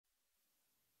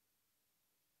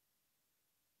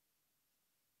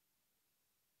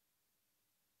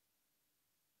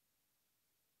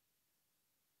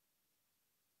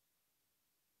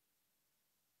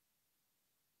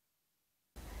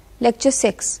Lecture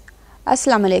 6.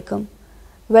 Assalamu alaikum.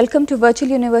 Welcome to Virtual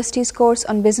University's course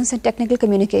on Business and Technical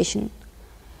Communication.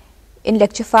 In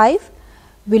Lecture 5,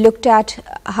 we looked at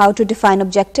how to define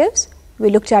objectives,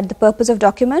 we looked at the purpose of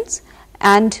documents,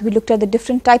 and we looked at the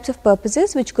different types of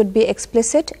purposes which could be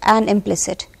explicit and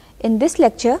implicit. In this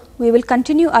lecture, we will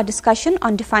continue our discussion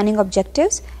on defining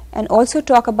objectives and also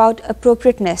talk about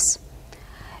appropriateness.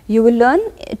 You will learn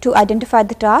to identify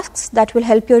the tasks that will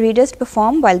help your readers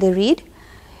perform while they read.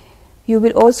 We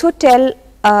will also talk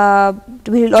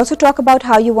about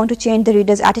how you want to change the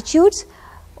readers' attitudes.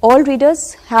 All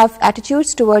readers have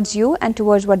attitudes towards you and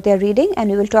towards what they are reading,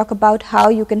 and we will talk about how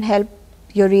you can help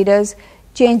your readers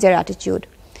change their attitude.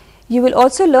 You will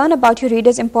also learn about your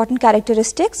readers' important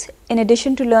characteristics, in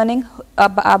addition to learning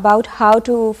about how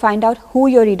to find out who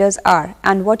your readers are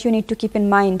and what you need to keep in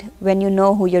mind when you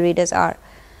know who your readers are.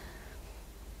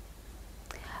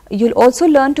 You'll also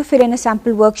learn to fill in a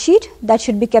sample worksheet that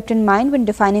should be kept in mind when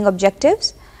defining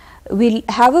objectives. We'll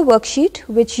have a worksheet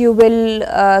which you will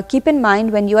keep in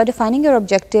mind when you are defining your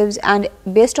objectives, and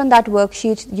based on that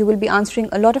worksheet you will be answering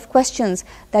a lot of questions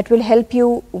that will help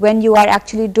you when you are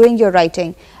actually doing your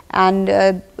writing,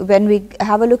 and when we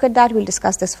have a look at that, we'll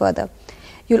discuss this further.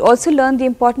 You'll also learn the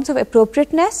importance of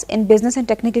appropriateness in business and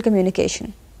technical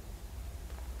communication.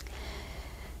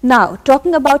 Now,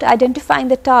 talking about identifying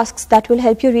the tasks that will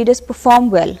help your readers perform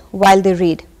well while they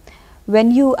read. When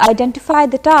you identify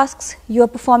the tasks, you are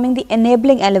performing the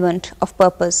enabling element of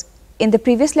purpose. In the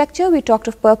previous lecture, we talked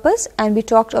of purpose, and we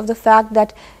talked of the fact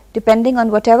that depending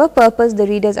on whatever purpose the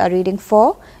readers are reading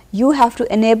for, you have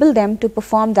to enable them to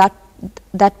perform that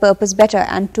purpose better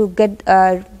and to get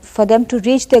for them to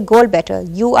reach their goal better.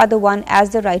 You are the one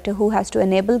as the writer who has to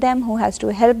enable them, who has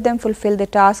to help them fulfill the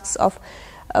tasks of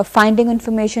finding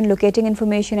information, locating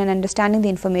information, and understanding the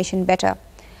information better.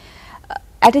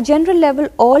 At a general level,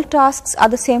 all tasks are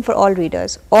the same for all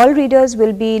readers. All readers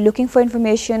will be looking for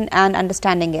information and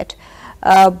understanding it,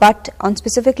 but on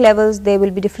specific levels there will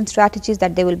be different strategies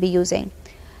that they will be using.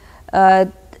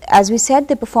 As we said,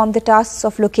 they perform the tasks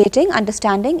of locating,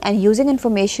 understanding, and using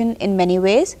information in many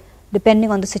ways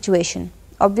depending on the situation.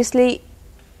 Obviously,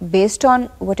 based on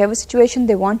whatever situation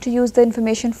they want to use the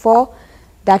information for,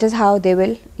 that is how they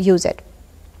will use it.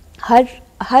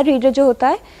 Her reader जो होता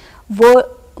है वो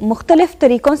मुख्तलिफ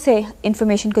तरीक़ों से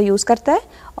information को use करता है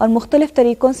और मुख्तलिफ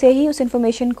तरीक़ों से ही उस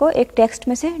इंफॉर्मेशन को एक टेक्स्ट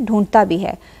में से ढूंढता भी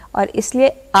है, और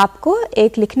इसलिए आपको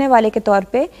एक लिखने वाले के तौर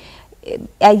पे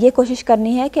ये कोशिश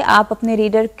करनी है कि आप अपने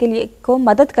रीडर के लिए को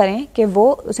मदद करें कि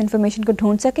वो उस इंफॉर्मेशन को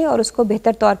ढूंढ सके और उसको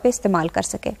बेहतर तौर पे इस्तेमाल कर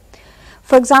सके.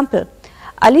 For example,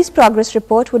 Ali's progress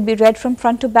report would be read from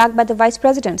front to back by the vice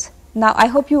presidents. Now, I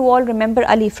hope you all remember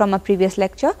Ali from a previous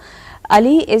lecture.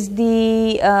 Ali is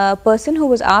the person who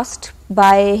was asked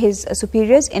by his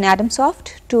superiors in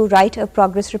Adamsoft to write a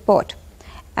progress report,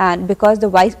 and because the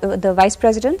vice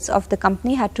presidents of the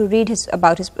company had to read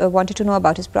wanted to know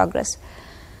about his progress.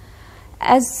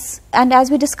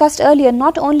 As we discussed earlier,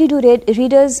 not only do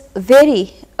readers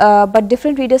vary, but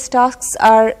different readers' tasks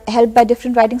are helped by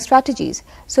different writing strategies.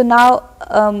 So now,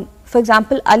 for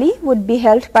example, Ali would be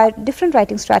helped by different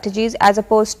writing strategies as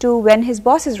opposed to when his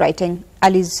boss is writing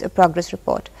Ali's progress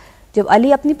report. जब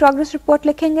Ali अपनी progress report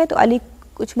लिखेंगे तो Ali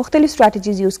कुछ मुख्तलिफ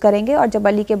strategies use करेंगे, और जब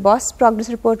Ali के boss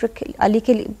Ali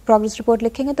के progress report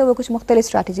लिखेंगे तो वो कुछ मुख्तलिफ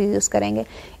strategies use करेंगे.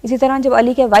 इसी तरह जब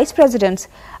Ali के vice presidents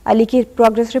Ali की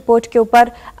progress report के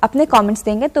ऊपर अपने comments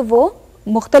देंगे तो वो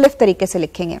मुख्तलिफ तरीके से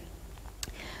लिखेंगे.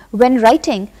 When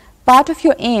writing, part of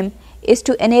your aim is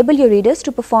to enable your readers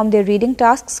to perform their reading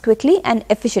tasks quickly and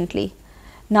efficiently.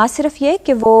 ना सिर्फ ये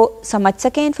कि वो समझ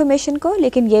सकें इन्फॉर्मेशन को,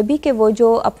 लेकिन ये भी कि वो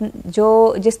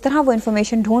जो जिस तरह वो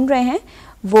इन्फॉर्मेशन ढूंढ रहे हैं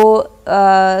वो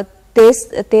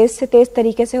तेज़ से तेज़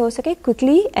तरीके से हो सके,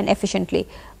 क्विकली एंड एफिशिएंटली,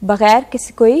 बगैर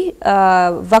किसी कोई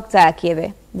वक्त ज़ाया किए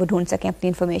हुए वो ढूंढ सकें अपनी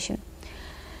information.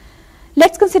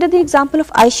 Let's consider the example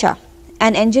of Aisha,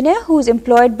 an engineer who is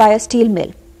employed by a steel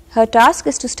mill. Her task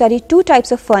is to study two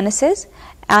types of furnaces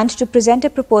and to present a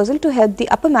proposal to help the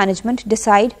upper management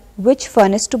decide which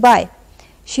furnace to buy.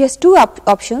 She has two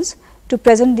options to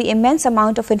present the immense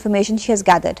amount of information she has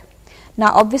gathered.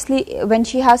 Now, obviously, when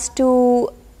she has to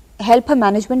help her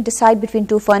management decide between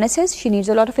two furnaces, she needs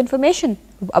a lot of information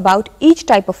about each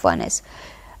type of furnace.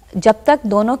 जब तक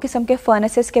दोनों किस्म के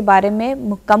furnaces के बारे में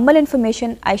मुकम्मल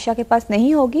information Ayesha के पास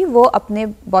नहीं होगी, वो अपने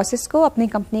बॉसेस को, अपनी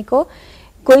कंपनी को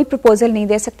कोई प्रपोजल नहीं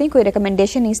दे सकती, कोई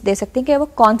रिकमेंडेशन नहीं दे सकती कि वो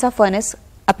कौन सा फर्नेस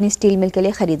अपनी स्टील मिल के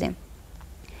लिए खरीदें.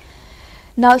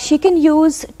 Now, she can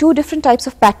use two different types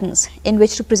of patterns in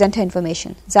which to present her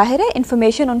information. जाहिर है,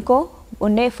 information उनको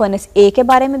उनने फर्नेस ए के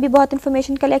बारे में भी बहुत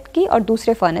इन्फॉर्मेशन कलेक्ट की और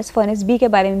दूसरे फर्नेस बी के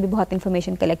बारे में भी बहुत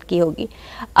इन्फॉर्मेशन कलेक्ट की होगी।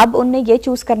 अब उनने ये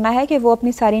चूज़ करना है कि वो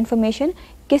अपनी सारी इन्फॉर्मेशन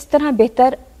किस तरह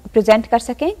बेहतर प्रेजेंट कर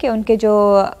सकें कि उनके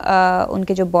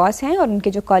जो बॉस हैं और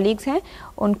उनके जो कॉलीग्स हैं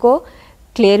उनको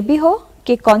क्लियर भी हो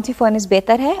कि कौन सी फर्नेस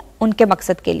बेहतर है उनके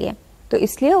मकसद के लिए। तो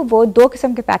इसलिए वो दो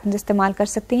किस्म के पैटर्न इस्तेमाल कर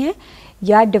सकती हैं,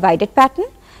 या डिवाइडेड पैटर्न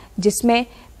जिसमें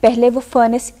पहले वो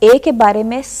फर्नेस ए के बारे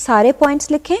में सारे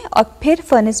पॉइंट्स लिखें और फिर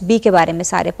फर्नेस बी के बारे में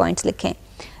सारे पॉइंट्स लिखें।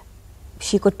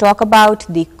 She could talk about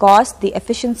the cost, the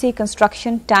efficiency,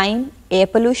 construction, time, air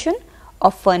pollution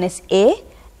of furnace A,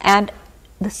 and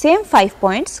the same 5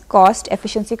 points, cost,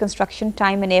 efficiency, construction,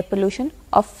 time and air pollution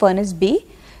of furnace B.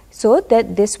 So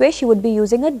that this way she would be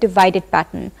using a divided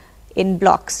pattern in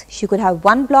blocks. She could have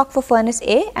one block for furnace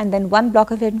A and then one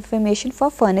block of information for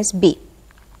furnace B.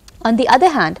 On the other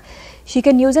hand, she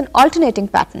can use an alternating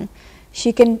pattern.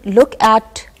 She can look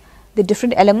at the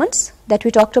different elements that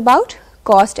we talked about,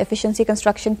 cost, efficiency,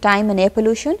 construction, time and air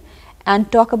pollution,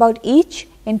 and talk about each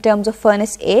in terms of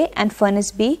furnace A and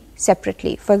furnace B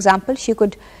separately. For example, she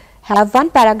could have one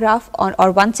paragraph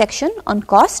or one section on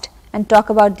cost and talk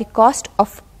about the cost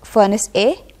of furnace A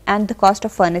and the cost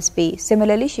of furnace B.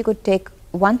 Similarly, she could take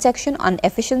one section on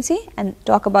efficiency and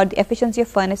talk about the efficiency of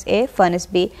furnace A, furnace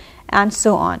B, and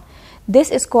so on. This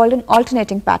is called an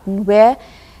alternating pattern, where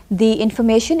the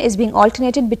information is being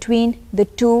alternated between the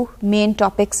two main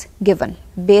topics given.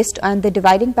 Based on the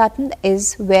dividing pattern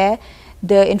is where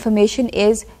the information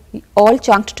is all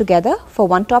chunked together for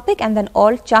one topic and then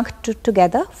all chunked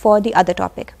together for the other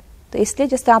topic. तो इसलिए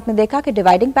जिस तरह आपने देखा कि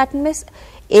dividing pattern में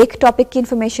एक topic की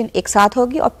इन्फॉर्मेशन एक साथ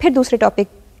होगी और फिर दूसरे टॉपिक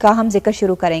का हम जिक्र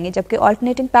शुरू करेंगे, जबकि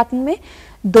ऑल्टरनेटिंग पैटर्न में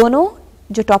दोनों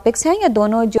जो टॉपिक्स हैं या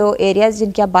दोनों जो एरियाज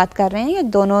जिनकी आप बात कर रहे हैं या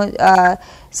दोनों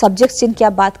सब्जेक्ट्स जिनकी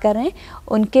आप बात कर रहे हैं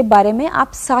उनके बारे में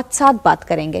आप साथ साथ बात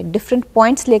करेंगे, डिफरेंट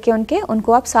पॉइंट्स लेके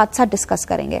उनको आप साथ साथ डिस्कस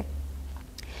करेंगे.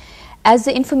 As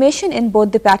the information in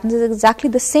both the patterns is exactly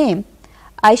the same,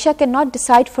 Aisha cannot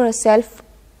decide for herself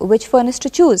which furnace to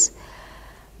choose,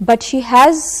 but she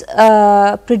has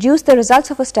produced the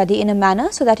results of her study in a manner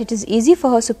so that it is easy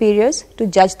for her superiors to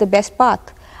judge the best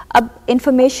path. अब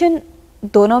information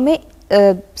दोनों में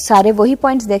सारे वही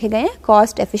points देखे गए हैं,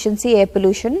 cost, efficiency, air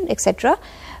pollution etcetera.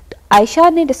 Ayesha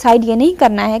ने decide ये नहीं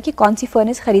करना है कि कौन सी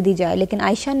फर्नेस खरीदी जाए, लेकिन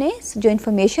आयशा ने जो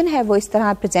इन्फॉर्मेशन है वो इस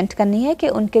तरह प्रेजेंट करनी है कि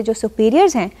उनके जो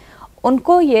सुपीरियर्स हैं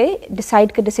उनको ये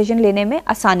डिसीजन लेने में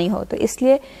आसानी हो. तो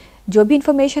इसलिए जो भी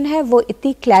इंफॉर्मेशन है वो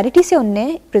इतनी क्लैरिटी से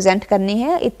उनने प्रेजेंट करनी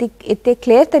है, इतने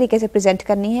क्लियर तरीके से प्रेजेंट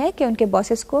करनी है कि उनके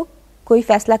बॉसेस को कोई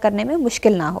फैसला करने में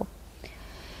मुश्किल ना हो.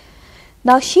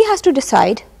 Now she has to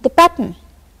decide the pattern.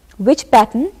 Which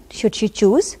pattern should she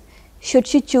choose? Should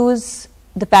she choose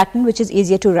the pattern which is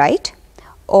easier to write,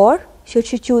 or should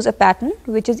she choose a pattern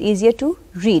which is easier to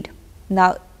read? Now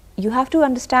you have to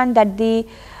understand that the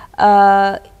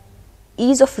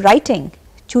ease of writing,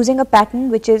 choosing a pattern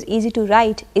which is easy to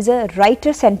write is a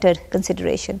writer centered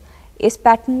consideration. इस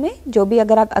pattern में जो भी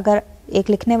अगर एक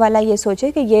लिखने वाला ये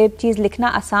सोचे कि ये चीज़ लिखना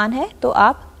आसान है तो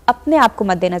आप अपने आप को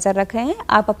मद्देनज़र रख रहे हैं,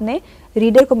 आप अपने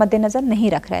रीडर को मद्देनज़र नहीं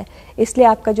रख रहे हैं. इसलिए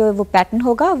आपका जो वो पैटर्न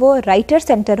होगा वो राइटर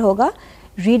सेंटर होगा,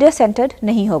 रीडर सेंटर्ड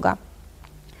नहीं होगा.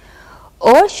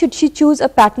 और should she choose a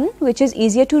pattern which is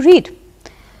easier to read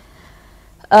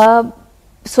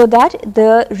so that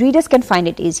the readers can find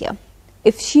it easier.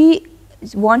 If she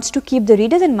wants to keep the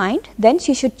readers in mind, then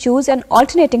she should choose an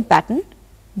alternating pattern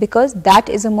because that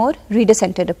is a more reader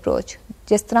centered approach.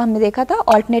 जिस तरह हमने देखा था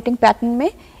alternating pattern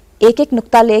में एक एक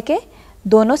नुक्ता लेके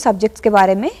दोनों सब्जेक्ट्स के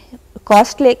बारे में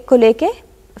कॉस्ट को लेके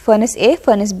फर्नेस ए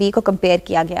फर्नेस बी को कंपेयर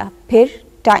किया गया, फिर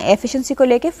एफिशिएंसी को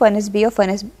लेके फर्नेस बी और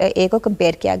फर्नेस ए को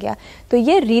कंपेयर किया गया. तो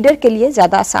ये रीडर के लिए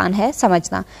ज़्यादा आसान है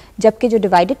समझना, जबकि जो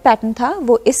डिवाइडेड पैटर्न था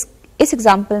वो इस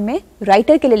एग्जाम्पल में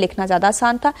राइटर के लिए लिखना ज़्यादा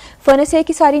आसान था. फर्नेस ए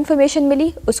की सारी इन्फॉर्मेशन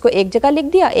मिली, उसको एक जगह लिख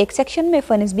दिया एक सेक्शन में,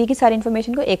 फर्नेस बी की सारी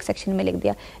इन्फॉर्मेशन को एक सेक्शन में लिख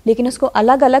दिया, लेकिन उसको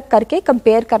अलग अलग करके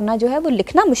कंपेयर करना जो है वो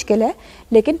लिखना मुश्किल है,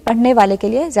 लेकिन पढ़ने वाले के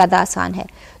लिए ज़्यादा आसान है.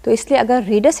 तो इसलिए अगर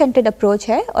रीडर सेंटर्ड अप्रोच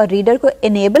है और रीडर को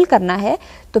इनेबल करना है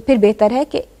तो फिर बेहतर है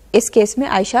कि इस केस में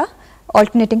आयशा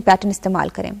alternating pattern इस्तेमाल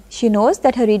करें. She knows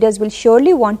that her readers will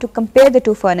surely want to compare the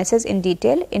two furnaces in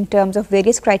detail in terms of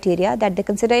various criteria that they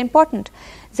consider important.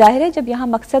 जाहिर है जब यहाँ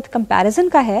मकसद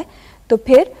comparison का है तो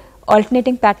फिर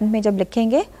alternating pattern में जब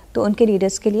लिखेंगे तो उनके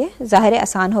readers के लिए जाहिर है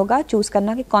आसान होगा चूज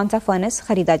करना कि कौन सा furnace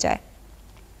खरीदा जाए.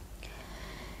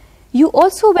 You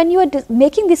also, when you are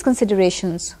making these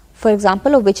considerations, for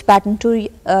example of which pattern to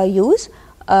use,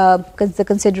 the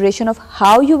consideration of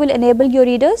how you will enable your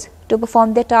readers to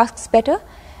perform their tasks better,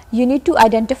 you need to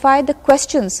identify the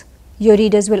questions your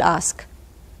readers will ask.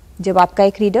 जब आपका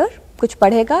एक reader कुछ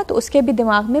पढ़ेगा तो उसके भी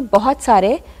दिमाग में बहुत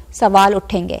सारे सवाल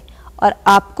उठेंगे और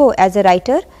आपको एज ए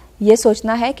राइटर ये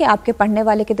सोचना है कि आपके पढ़ने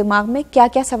वाले के दिमाग में क्या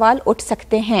क्या सवाल उठ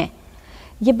सकते हैं।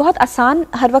 ये बहुत आसान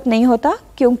हर वक्त नहीं होता,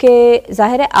 क्योंकि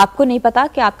जाहिर है आपको नहीं पता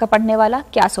कि आपका पढ़ने वाला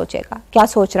क्या सोचेगा, क्या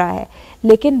सोच रहा है,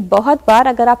 लेकिन बहुत बार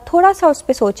अगर आप थोड़ा सा उस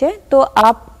पर सोचें तो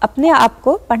आप अपने आप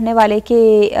को पढ़ने वाले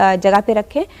की जगह पे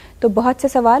रखें तो बहुत से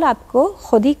सवाल आपको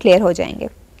खुद ही क्लियर हो जाएंगे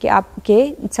कि आपके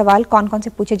सवाल कौन कौन से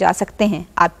पूछे जा सकते हैं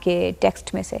आपके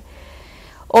टेक्स्ट में से।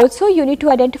 Also you need to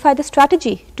identify the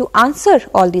strategy to answer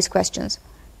all these questions.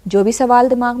 जो भी सवाल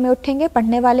दिमाग में उठेंगे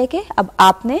पढ़ने वाले के, अब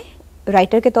आपने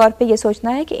राइटर के तौर पे ये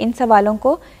सोचना है कि इन सवालों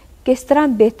को किस तरह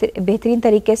बेहतरीन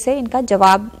तरीके से इनका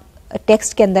जवाब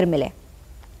टेक्स्ट के अंदर मिले।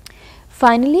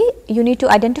 Finally you need to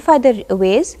identify the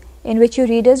ways in which your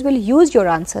readers will use your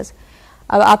answers.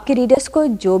 अब आपके रीडर्स को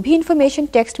जो भी इंफॉर्मेशन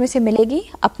टेक्स्ट में से मिलेगी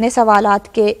अपने सवालात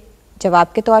के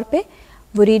जवाब के तौर पे,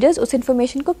 वो रीडर्स उस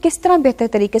इंफॉर्मेशन को किस तरह बेहतर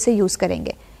तरीके से यूज़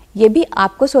करेंगे। ये भी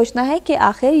आपको सोचना है कि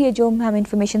आखिर ये जो हम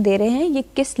इंफॉर्मेशन दे रहे हैं ये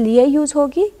किस लिए यूज़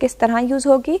होगी, किस तरह यूज़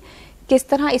होगी, किस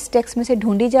तरह इस टेक्स्ट में से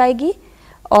ढूंढी जाएगी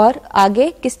और आगे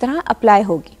किस तरह अप्लाई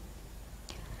होगी।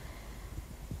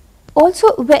 Also,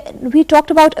 we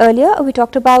talked about earlier, we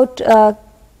talked about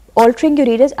altering your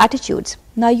readers' attitudes.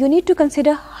 Now you need to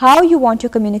consider how you want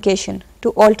your communication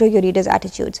to alter your readers'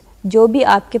 attitudes. जो भी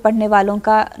आपके पढ़ने वालों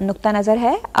का नुक्ता नज़र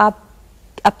है, आप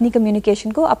अपनी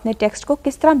कम्युनिकेशन को, अपने टेक्स्ट को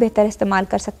किस तरह बेहतर इस्तेमाल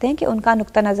कर सकते हैं कि उनका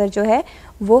नुक्ता नज़र जो है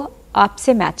वो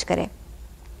आपसे मैच करे।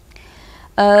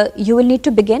 You will need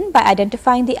to begin by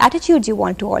identifying the attitudes you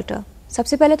want to alter.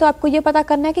 सबसे पहले तो आपको ये पता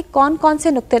करना है कि कौन कौन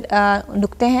से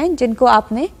नुक्ते हैं जिनको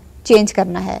आपने चेंज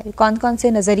करना है, कौन कौन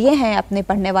से नज़रिए हैं अपने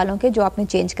पढ़ने वालों के जो आपने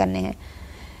चेंज करने हैं।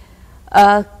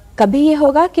 कभी ये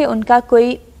होगा कि उनका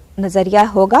कोई नज़रिया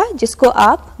होगा जिसको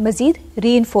आप मज़ीद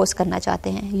रीइंफोर्स करना चाहते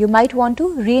हैं। You might want to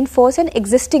reinforce an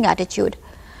existing attitude.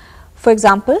 For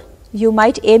example, you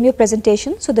might aim your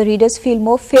presentation so the readers feel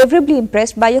more favorably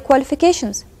impressed by your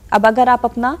qualifications. अब अगर आप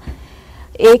अपना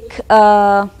एक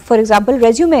फॉर एग्जांपल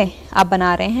रेज्यूमे आप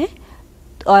बना रहे हैं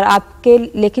और आपके,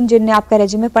 लेकिन जिन्हें आपका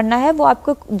रेज्यूमे पढ़ना है वो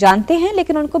आपको जानते हैं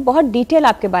लेकिन उनको बहुत डिटेल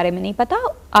आपके बारे में नहीं पता,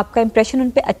 आपका इंप्रेशन उन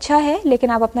पे अच्छा है, लेकिन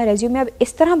आप अपना रेज्यूमे अब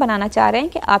इस तरह बनाना चाह रहे हैं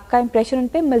कि आपका इंप्रेशन उन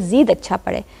पे मज़ीद अच्छा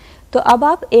पड़े। तो अब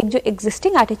आप एक जो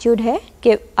एग्जिस्टिंग एटीट्यूड है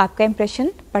कि आपका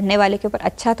इंप्रेशन पढ़ने वाले के ऊपर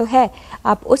अच्छा तो है,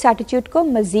 आप उस एटीट्यूड को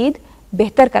मज़ीद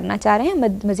बेहतर करना चाह रहे हैं,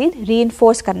 मज़ीद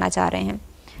रीइंफोर्स करना चाह रहे हैं।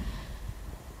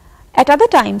 At other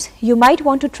times, you might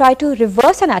want to try to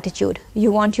reverse an attitude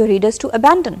you want your readers to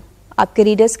abandon. आपके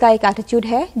रीडर्स का एक एटीट्यूड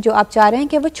है जो आप चाह रहे हैं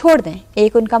कि वो छोड़ दें,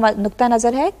 एक उनका नुक्ता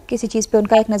नज़र है, किसी चीज़ पे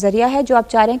उनका एक नज़रिया है जो आप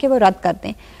चाह रहे हैं कि वो रद्द कर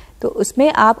दें, तो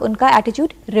उसमें आप उनका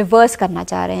एटीट्यूड रिवर्स करना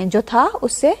चाह रहे हैं, जो था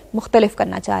उससे मुख्तलिफ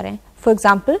करना चाह रहे हैं। For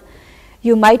example,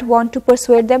 you might want to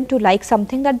persuade them to like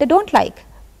something that they don't like.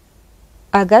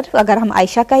 अगर हम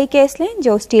आयशा का ही केस लें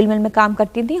जो स्टील मिल में काम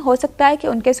करती थी, हो सकता है कि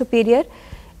उनके सुपीरियर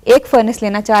एक फर्नेस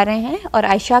लेना चाह रहे हैं और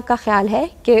आयशा का ख्याल है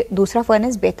कि दूसरा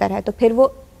फर्नेस बेहतर है, तो फिर वो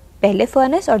पहले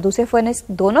फर्नेस और दूसरे फर्नेस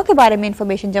दोनों के बारे में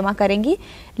इंफॉर्मेशन जमा करेंगी,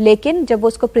 लेकिन जब वो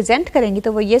उसको प्रेजेंट करेंगी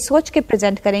तो वो ये सोच के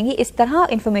प्रेजेंट करेंगी, इस तरह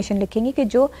इंफॉर्मेशन लिखेंगी कि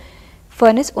जो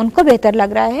फर्नेस उनको बेहतर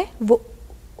लग रहा है वो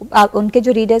उनके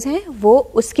जो रीडर्स हैं वो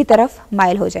उसकी तरफ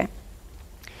माइल हो जाए।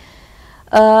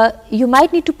 You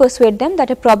might need to persuade them that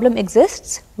a problem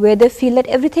exists where they feel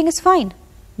that everything is fine.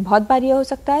 बहुत बार ये हो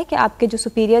सकता है कि आपके जो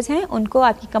सुपीरियर्स हैं उनको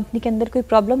आपकी कंपनी के अंदर कोई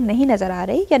प्रॉब्लम नहीं नज़र आ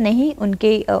रही या नहीं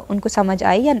उनको समझ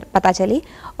आई या पता चली,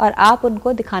 और आप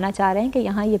उनको दिखाना चाह रहे हैं कि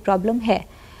यहाँ ये प्रॉब्लम है,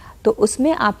 तो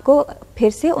उसमें आपको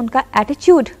फिर से उनका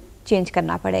एटीट्यूड चेंज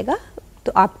करना पड़ेगा।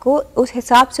 तो आपको उस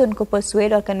हिसाब से उनको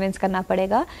परसुएड और कन्विंस करना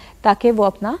पड़ेगा ताकि वो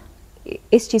अपना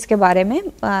इस चीज़ के बारे में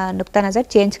नुक्ता नज़र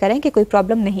चेंज करें कि कोई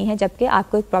प्रॉब्लम नहीं है जबकि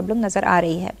आपको एक प्रॉब्लम नज़र आ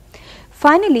रही है।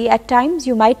 Finally, at times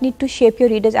you might need to shape your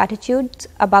readers' attitudes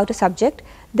about a subject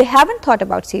they haven't thought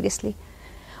about seriously.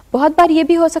 बहुत बार ये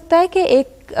भी हो सकता है कि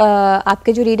एक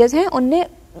आपके जो रीडर्स हैं उनने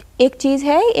एक चीज़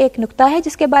है, एक नुक्ता है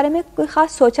जिसके बारे में कोई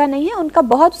ख़ास सोचा नहीं है, उनका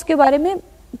बहुत उसके बारे में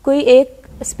कोई एक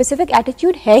स्पेसिफिक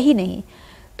एटीट्यूड है ही नहीं,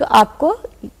 तो आपको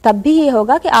तब भी ये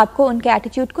होगा कि आपको उनके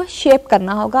एटीट्यूड को शेप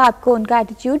करना होगा, आपको उनका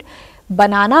एटीट्यूड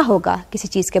बनाना होगा किसी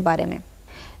चीज़ के बारे में।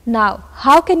 Now,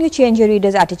 how can you change your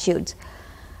readers' attitudes?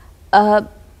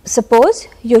 Suppose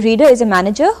your reader is a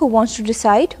manager who wants to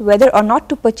decide whether or not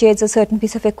to purchase a certain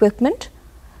piece of equipment.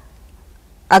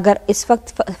 अगर इस वक्त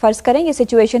फ़र्ज करें ये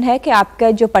सिचुएशन है कि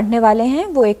आपके जो पढ़ने वाले हैं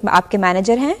वो एक आपके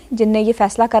मैनेजर हैं जिनने ये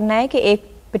फैसला करना है कि एक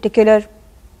पर्टिकुलर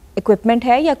इक्विपमेंट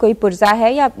है या कोई पुर्जा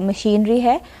है या मशीनरी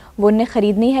है वो उन्हें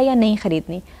ख़रीदनी है या नहीं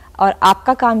ख़रीदनी, और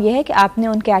आपका काम यह है कि आपने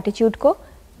उनके एटीट्यूड को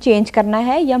चेंज करना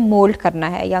है या मोल्ड करना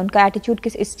है, या उनका एटीट्यूड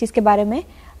इस चीज़ के बारे में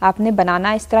आपने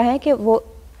बनाना इस तरह है कि वो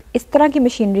इस तरह की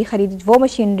मशीनरी खरीद, वो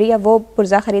मशीनरी या वो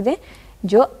पुर्जा ख़रीदें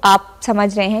जो आप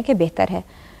समझ रहे हैं कि बेहतर है।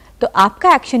 तो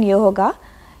आपका एक्शन ये होगा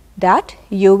that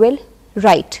you will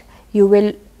write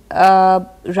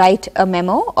a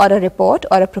memo or a report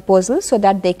or a proposal so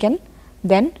that they can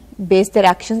then base their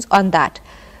actions on that.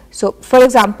 So for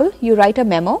example, you write a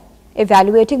memo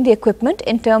evaluating the equipment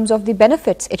in terms of the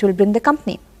benefits it will bring the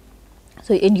company.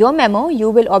 So in your memo, you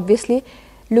will obviously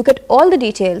look at all the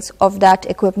details of that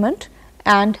equipment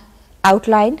and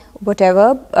outline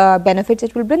whatever benefits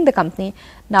it will bring the company.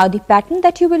 Now the pattern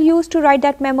that you will use to write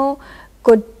that memo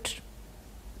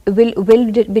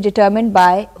will be determined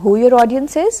by who your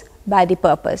audience is, by the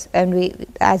purpose, and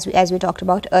as we talked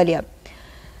about earlier.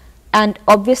 And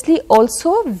obviously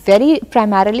also very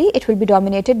primarily it will be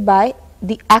dominated by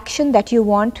the action that you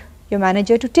want your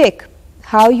manager to take,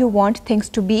 how you want things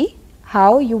to be,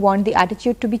 how you want the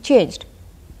attitude to be changed.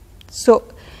 So,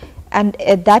 and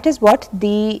that is what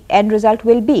the end result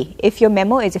will be. If your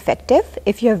memo is effective,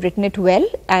 if you have written it well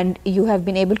and you have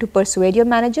been able to persuade your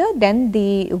manager, then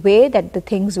the way that the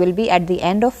things will be at the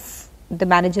end of the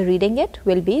manager reading it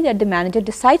will be that the manager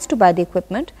decides to buy the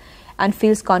equipment and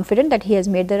feels confident that he has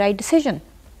made the right decision.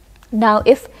 Now,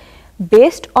 if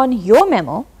based on your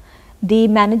memo, the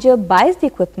manager buys the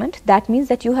equipment, that means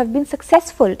that you have been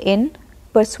successful in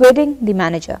persuading the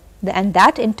manager, and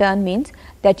that in turn means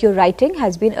that your writing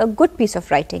has been a good piece of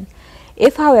writing.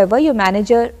 If however your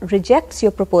manager rejects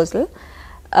your proposal,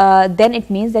 then it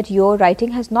means that your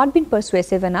writing has not been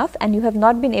persuasive enough and you have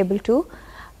not been able to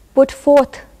put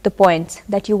forth the points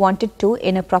that you wanted to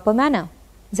in a proper manner.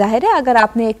 जाहिर है अगर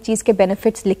आपने एक चीज़ के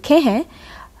benefits लिखे हैं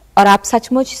और आप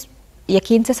सचमुच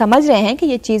यकीन से समझ रहे हैं कि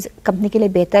ये चीज़ कंपनी के लिए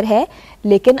बेहतर है,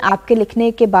 लेकिन आपके लिखने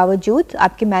के बावजूद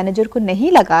आपके मैनेजर को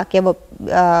नहीं लगा कि वो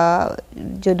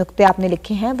जो नुक्ते आपने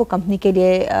लिखे हैं वो कंपनी के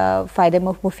लिए फ़ायदे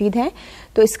मुफीद हैं,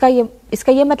 तो इसका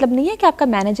ये मतलब नहीं है कि आपका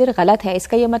मैनेजर गलत है।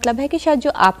 इसका ये मतलब है कि शायद जो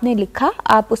आपने लिखा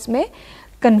आप उसमें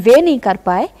कन्वे नहीं कर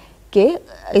पाए कि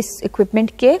इस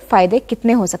इक्विपमेंट के फ़ायदे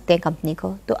कितने हो सकते हैं कंपनी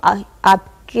को। तो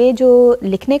आपके जो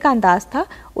लिखने का अंदाज था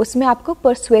उसमें आपको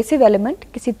परसुएसिव एलिमेंट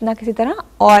किसी ना किसी तरह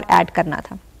और ऐड करना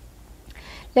था।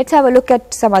 Let's have a look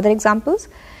at some other examples.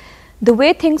 The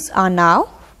way things are now,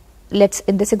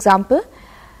 in this example,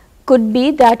 could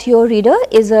be that your reader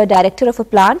is a director of a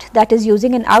plant that is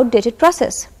using an outdated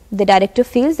process. The director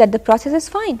feels that the process is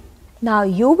fine. Now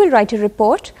you will write a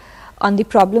report on the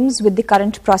problems with the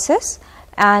current process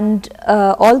and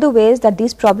all the ways that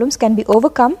these problems can be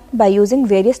overcome by using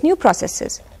various new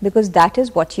processes, because that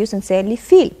is what you sincerely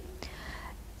feel.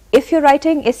 If your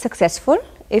writing is successful,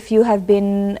 if you have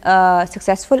been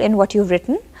successful in what you've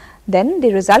written, then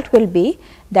the result will be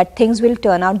that things will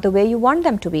turn out the way you want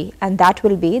them to be, and that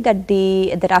will be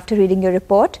that after reading your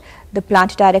report, the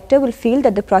plant director will feel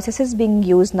that the processes being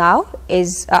used now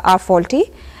are faulty,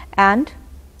 and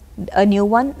a new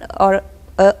one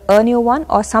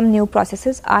or some new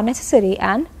processes are necessary,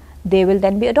 and they will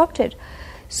then be adopted.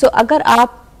 So अगर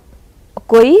आप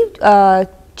कोई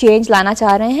change लाना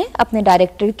चाह रहे हैं अपने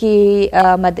director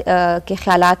के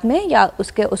ख्यालात में, या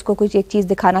उसको कुछ एक चीज़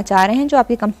दिखाना चाह रहे हैं जो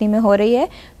आपकी कंपनी में हो रही है,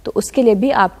 तो उसके लिए भी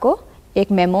आपको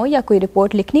एक मेमो या कोई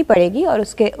रिपोर्ट लिखनी पड़ेगी, और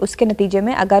उसके नतीजे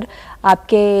में अगर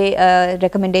आपके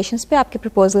रिकमेंडेशंस पे, आपके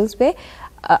प्रपोजल्स पे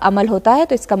अमल होता है,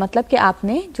 तो इसका मतलब कि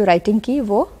आपने जो राइटिंग की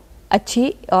वो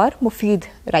अच्छी और मुफीद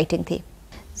राइटिंग थी।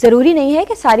 ज़रूरी नहीं है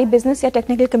कि सारी बिजनेस या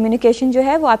टेक्निकल कम्युनिकेशन जो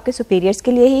है वो आपके सुपीरियर्स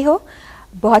के लिए ही हो।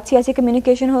 बहुत सी ऐसी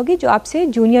कम्युनिकेशन होगी जो आपसे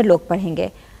जूनियर लोग पढ़ेंगे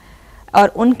और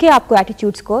उनके आपको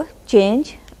एटीट्यूड्स को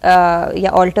चेंज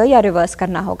या ऑल्टर या रिवर्स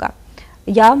करना होगा,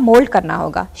 या मोल्ड करना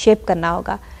होगा, शेप करना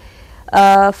होगा।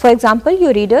 For example,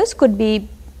 your readers could be,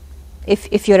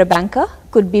 if you're a banker,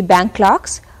 could be bank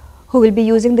clerks who will be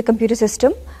using the computer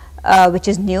system which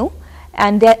is new,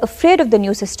 and they're afraid of the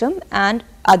new system and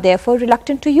are therefore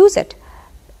reluctant to use it.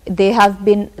 There has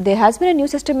been a new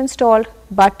system installed,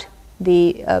 but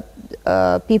the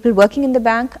people working in the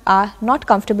bank are not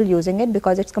comfortable using it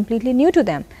because it's completely new to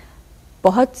them.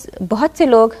 बहुत से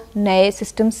लोग नए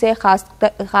system से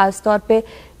ख़ास तौर पे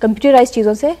computerise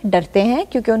चीज़ों से डरते हैं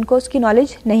क्योंकि उनको उसकी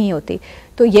नॉलेज नहीं होती।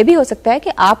 तो ये भी हो सकता है कि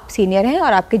आप सीनियर हैं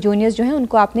और आपके जूनियर्स जो हैं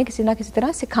उनको आपने किसी ना किसी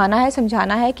तरह सिखाना है,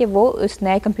 समझाना है कि वो उस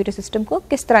नए कंप्यूटर सिस्टम को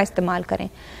किस तरह इस्तेमाल करें।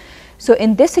 सो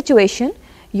in this situation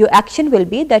your action will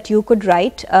be that you could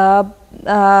write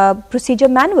procedure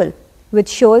manual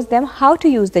which shows them how to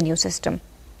use the new system,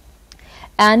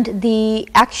 and the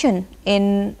action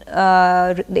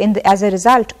as a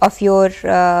result of your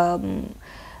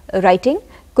writing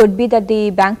could be that the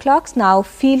bank clerks now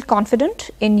feel confident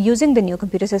in using the new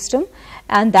computer system,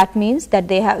 and that means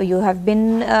that you have been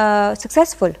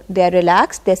successful. They are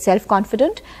relaxed, they are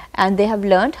self-confident, and they have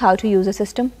learned how to use the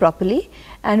system properly,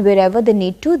 and wherever they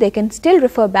need to, they can still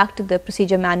refer back to the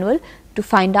procedure manual to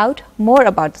find out more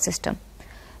about the system.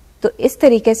 तो इस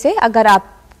तरीके से अगर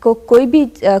आपको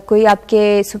कोई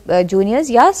आपके juniors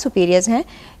या superiors हैं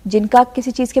जिनका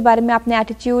किसी चीज़ के बारे में आपने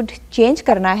एटीट्यूड चेंज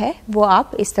करना है, वो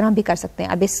आप इस तरह भी कर सकते हैं.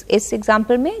 अब इस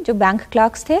एग्जाम्पल में जो बैंक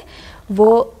क्लर्क्स थे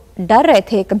वो डर रहे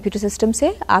थे कंप्यूटर सिस्टम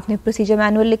से, आपने प्रोसीजर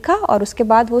मैनुअल लिखा और उसके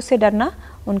बाद वो उससे डरना,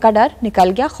 उनका डर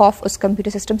निकल गया, खौफ उस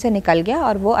कंप्यूटर सिस्टम से निकल गया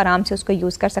और वो आराम से उसको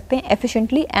यूज़ कर सकते हैं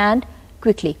efficiently and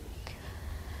quickly.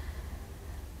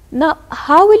 Now,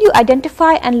 how will you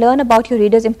identify and learn about your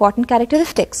reader's important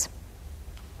characteristics?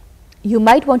 You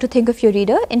might want to think of your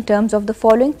reader in terms of the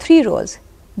following 3 roles.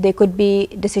 They could be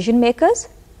decision makers,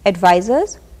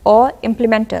 advisors or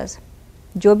implementers.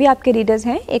 जो भी आपके readers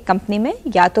हैं एक company में,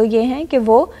 या तो ये हैं कि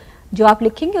वो जो आप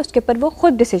लिखेंगे उसके ऊपर वो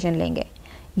खुद डिसीजन लेंगे,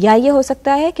 या ये हो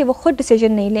सकता है कि वो खुद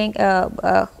डिसीजन नहीं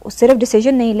लेंगे, सिर्फ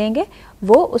डिसीजन नहीं लेंगे,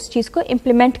 वो उस चीज़ को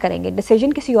इम्प्लीमेंट करेंगे.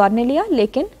 डिसीजन किसी और ने लिया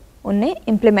लेकिन उनने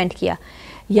इम्प्लीमेंट किया.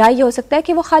 या ये हो सकता है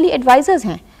कि वो खाली एडवाइज़र्स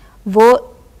हैं,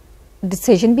 वो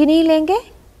डिसीजन भी नहीं लेंगे,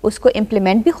 उसको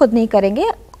इम्प्लीमेंट भी खुद नहीं करेंगे,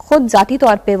 खुद ज़ाती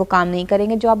तौर पे वो काम नहीं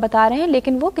करेंगे जो आप बता रहे हैं,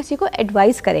 लेकिन वो किसी को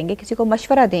एडवाइस करेंगे, किसी को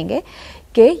मशवरा देंगे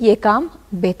कि ये काम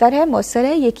बेहतर है, मौसर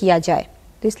है, ये किया जाए.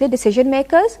 तो इसलिए decision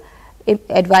makers,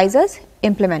 advisers,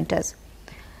 implementers.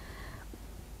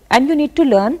 And you need to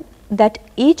learn that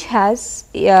each has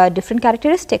different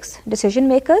characteristics. Decision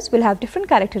makers will have different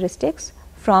characteristics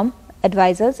from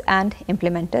advisors and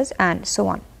implementers and so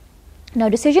on. Now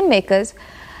decision makers,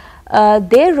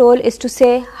 their role is to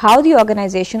say how the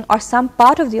organization or some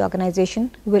part of the organization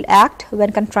will act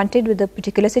when confronted with a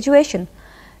particular situation.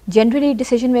 Generally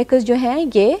decision makers जो हैं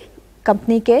ये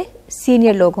company के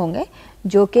senior लोग होंगे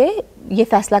जो कि ये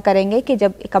फैसला करेंगे कि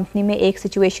जब कंपनी में एक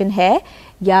सिचुएशन है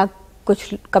या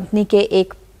कुछ कंपनी के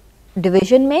एक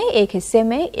डिवीजन में, एक हिस्से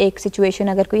में एक सिचुएशन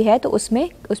अगर कोई है तो उसमें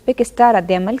उस पर किस तरह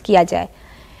रद्द-ए-अमल किया जाए.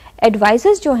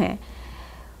 एडवाइजर्स जो हैं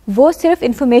वो सिर्फ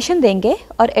इंफॉर्मेशन देंगे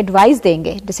और एडवाइस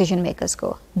देंगे डिसीजन मेकर्स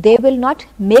को. They will not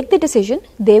make the decision,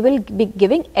 they will be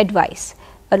giving advice.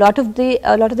 A lot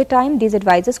of the time these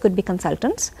advisors could be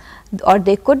consultants or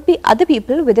they could be other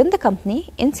people within the company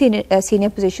in senior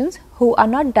positions who are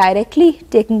not directly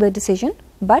taking the decision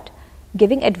but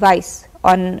giving advice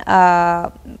on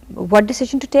what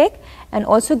decision to take and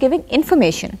also giving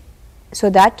information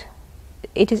so that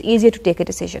it is easier to take a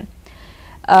decision.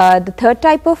 The third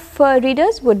type of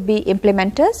readers would be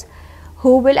implementers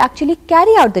who will actually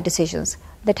carry out the decisions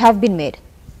that have been made.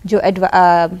 जो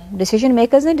decision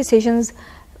makers ने decisions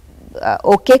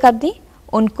okay कर दी,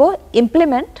 उनको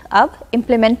implement अब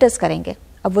implementers करेंगे.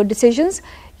 अब वो decisions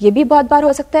ये भी बहुत बार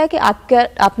हो सकता है कि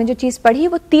आपने जो चीज़ पढ़ी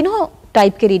वो तीनों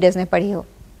टाइप के रीडर्स ने पढ़ी हो.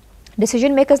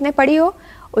 डिसीजन मेकर्स ने पढ़ी हो,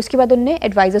 उसके बाद उनने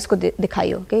एडवाइजर्स को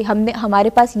दिखाई हो कि हमारे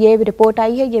पास ये रिपोर्ट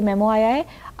आई है, ये मेमो आया है,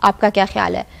 आपका क्या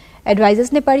ख्याल है.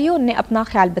 एडवाइजर्स ने पढ़ी हो, उनने अपना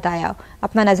ख्याल बताया,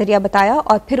 अपना नज़रिया बताया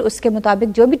और फिर उसके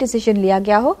मुताबिक जो भी डिसीजन लिया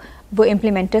गया हो वो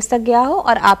इम्प्लीमेंटर्स तक गया हो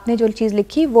और आपने जो चीज़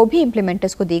लिखी वो भी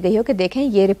इम्प्लीमेंटर्स को दी गई हो कि देखें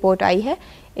ये रिपोर्ट आई है,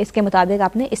 इसके मुताबिक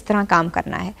आपने इस तरह काम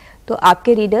करना है. तो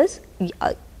आपके रीडर्स,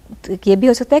 ये भी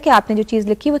हो सकता है कि आपने जो चीज़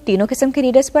लिखी वो तीनों किस्म के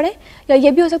रीडर्स पढ़ें, या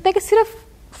ये भी हो सकता है कि सिर्फ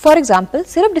फॉर एग्जाम्पल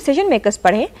सिर्फ डिसीजन मेकर्स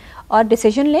पढ़ें और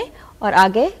डिसीजन लें और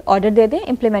आगे ऑर्डर दे दें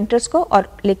इम्प्लीमेंटर्स को,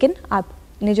 और लेकिन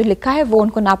आपने जो लिखा है वो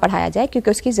उनको ना पढ़ाया जाए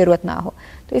क्योंकि उसकी ज़रूरत ना हो.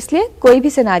 तो इसलिए कोई भी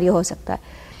सिनारियो हो सकता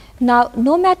है. Now,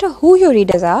 no matter who your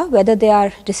readers are, whether they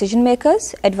are decision makers,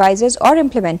 advisors or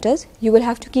implementers, you will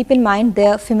have to keep in mind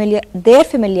their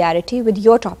familiarity with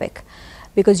your topic,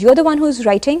 because you're the one who's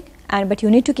writing, but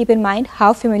you need to keep in mind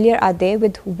how familiar are they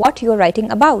with what you're writing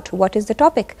about, what is the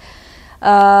topic.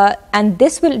 And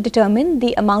this will determine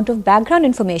the amount of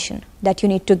background information that you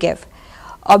need to give.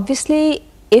 Obviously,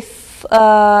 if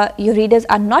your readers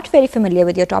are not very familiar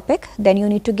with your topic, then you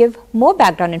need to give more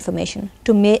background information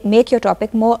to make your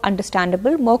topic more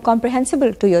understandable, more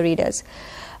comprehensible to your readers.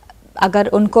 अगर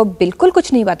उनको बिल्कुल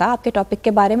कुछ नहीं पता आपके topic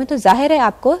के बारे में तो जाहिर है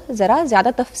आपको ज़रा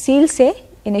ज़्यादा तफसील से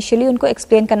इनिशियली उनको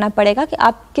एक्सप्लेन करना पड़ेगा कि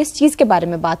आप किस चीज़ के बारे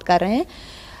में बात कर रहे हैं,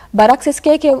 बरक्स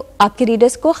इसके कि आपके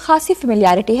रीडर्स को खासी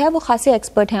फेमिलियरिटी है, वो खासे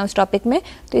एक्सपर्ट हैं उस टॉपिक में,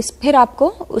 तो फिर आपको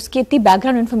उसकी इतनी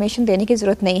बैकग्राउंड इन्फॉर्मेशन देने की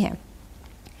ज़रूरत नहीं है.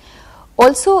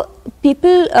 Also,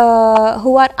 people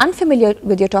who are unfamiliar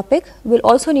with your topic will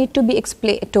also need to be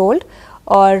told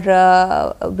or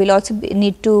will also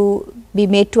need to be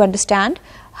made to understand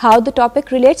how the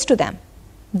topic relates to them.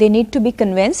 They need to be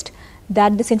convinced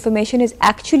that this information is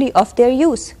actually of their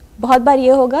use. बहुत बार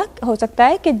ये हो सकता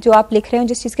है कि जो आप लिख रहे हो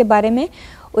जिस चीज़ के बारे में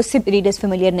उससे रीडर्स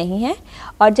फेमिलियर नहीं हैं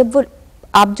और जब वो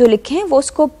आप जो लिखें वो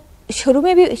उसको शुरू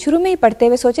में ही पढ़ते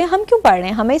हुए सोचें हम क्यों पढ़ रहे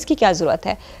हैं, हमें इसकी क्या ज़रूरत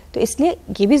है। तो इसलिए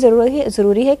ये भी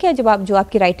ज़रूरी है कि जो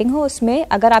आपकी राइटिंग हो उसमें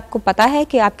अगर आपको पता है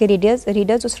कि आपके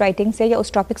रीडर्स उस राइटिंग से या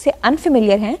उस टॉपिक से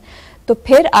अनफेमिलियर हैं, तो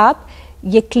फिर आप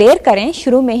ये क्लियर करें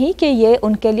शुरू में ही कि ये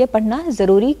उनके लिए पढ़ना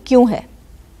ज़रूरी क्यों है।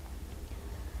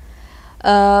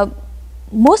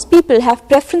 Most people have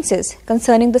preferences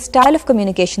concerning the style of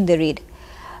communication they read.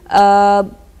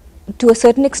 To a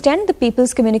certain extent, the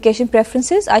people's communication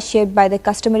preferences are shaped by the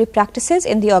customary practices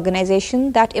in the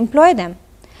organization that employ them.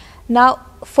 Now,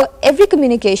 for every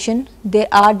communication, there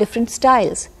are different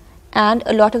styles, and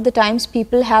a lot of the times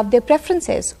people have their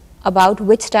preferences about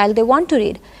which style they want to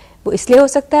read. वो इसलिए हो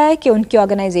सकता है कि उनकी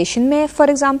organisation में for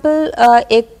example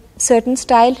एक certain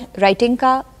style writing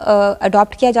का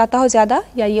अडॉप्ट किया जाता हो ज़्यादा,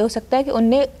 या ये हो सकता है कि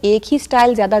उनने एक ही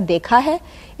स्टाइल ज़्यादा देखा है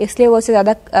इसलिए वो उससे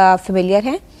ज़्यादा फेमिलियर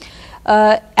हैं।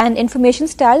 And information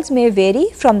styles may vary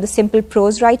from the simple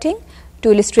prose writing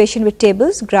to illustration with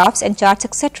tables, graphs and charts,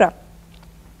 etc.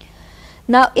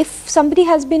 Now, if somebody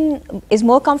is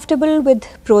more comfortable with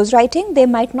prose writing, they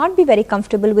might not be very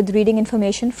comfortable with reading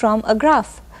information from a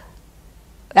graph,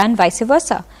 and vice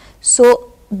versa.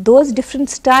 So, those different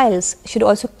styles should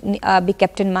also be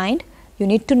kept in mind. You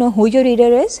need to know who your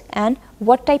reader is and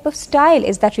what type of style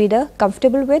is that reader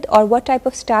comfortable with, or what type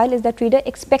of style is that reader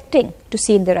expecting to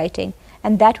see in the writing,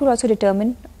 and that will also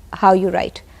determine how you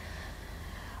write.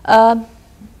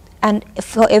 And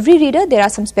for every reader there are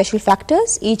some special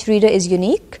factors. Each reader is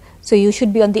unique, so you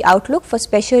should be on the outlook for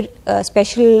special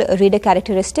reader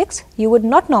characteristics you would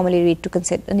not normally need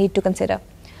to consider.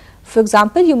 For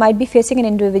example, you might be facing an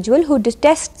individual who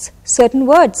detests certain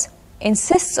words,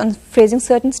 insists on phrasing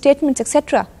certain statements,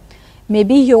 etc.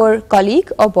 Maybe your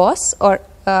colleague or boss or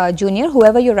junior,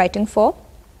 whoever you're writing for,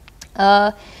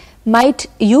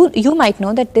 you might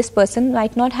know that this person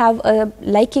might not have a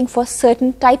liking for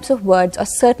certain types of words or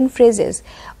certain phrases,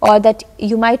 or that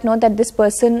you might know that this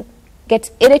person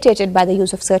gets irritated by the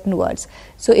use of certain words.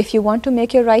 So if you want to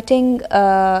make your writing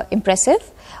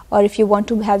impressive, or if you want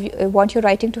your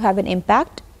writing to have an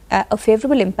impact, a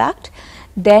favorable impact,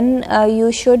 then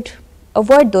you should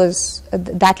avoid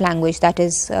that language that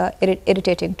is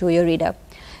irritating to your reader.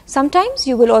 Sometimes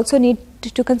you will also need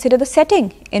to consider the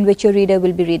setting in which your reader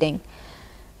will be reading.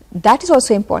 That is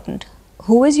also important.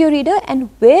 Who is your reader and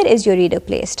where is your reader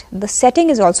placed? The setting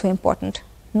is also important.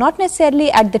 Not necessarily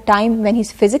at the time when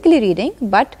he's physically reading,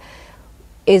 but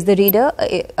is the reader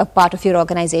a part of your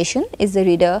organization? Is the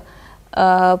reader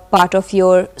part of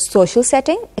your social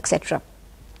setting, etc.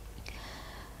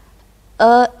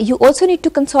 You also need to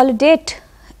consolidate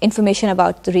information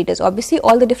about the readers. Obviously,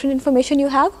 all the different information you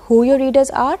have, who your readers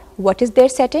are, what is their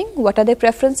setting, what are their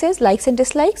preferences, likes and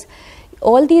dislikes,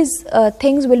 all these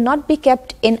things will not be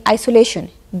kept in isolation.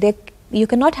 You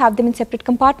cannot have them in separate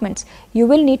compartments. You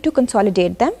will need to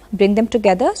consolidate them, bring them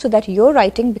together so that your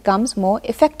writing becomes more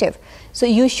effective. So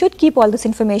you should keep all this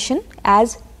information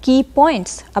as key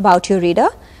points about your reader,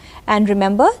 and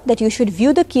remember that you should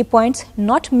view the key points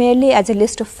not merely as a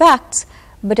list of facts,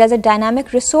 but as a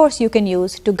dynamic resource you can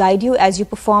use to guide you as you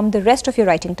perform the rest of your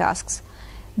writing tasks.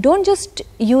 Don't just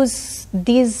use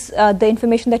the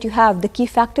information that you have, the key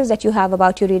factors that you have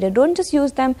about your reader, don't just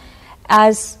use them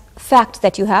as facts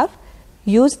that you have.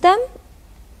 Use them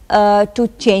to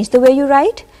change the way you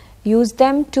write, use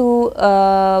them to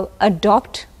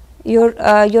adopt your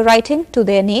writing to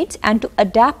their needs, and to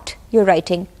adapt your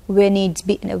writing where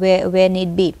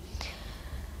need be.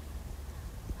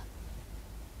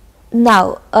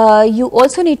 Now, you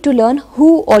also need to learn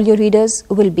who all your readers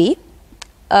will be.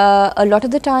 A lot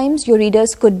of the times your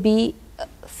readers could be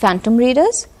phantom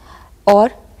readers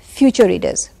or future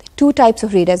readers. Two types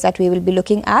of readers that we will be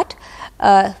looking at,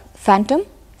 phantom,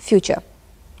 future.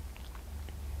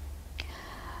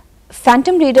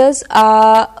 Phantom readers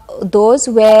are those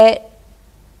where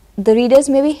the readers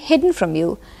may be hidden from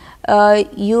you.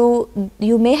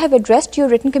 You may have addressed your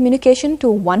written communication to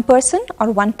one person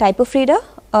or one type of reader,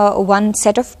 one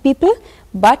set of people,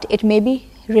 but it may be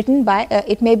read by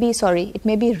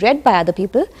other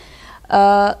people,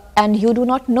 and you do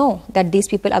not know that these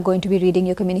people are going to be reading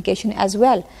your communication as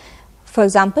well. For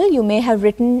example, you may have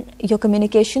written your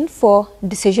communication for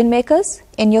decision makers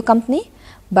in your company,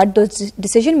 but those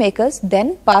decision makers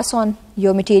then pass on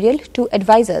your material to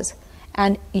advisors,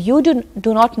 and you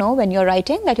do not know when you're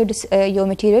writing that your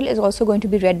material is also going to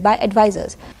be read by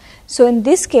advisors. So in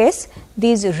this case,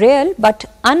 these real but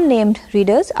unnamed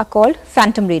readers are called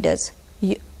phantom readers.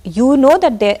 You know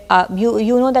that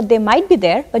they might be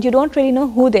there, but you don't really know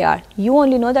who they are. You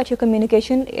only know that your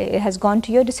communication has gone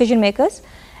to your decision makers,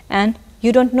 and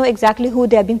you don't know exactly who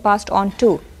they are being passed on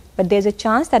to, but there's a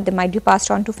chance that they might be passed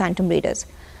on to phantom readers.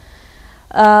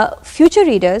 Future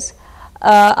readers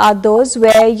are those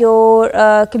where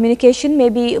your communication may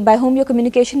be, by whom your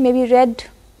communication may be read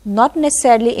not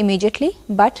necessarily immediately,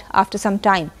 but after some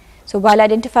time. So while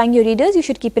identifying your readers, you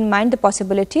should keep in mind the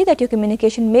possibility that your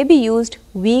communication may be used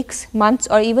weeks, months,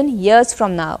 or even years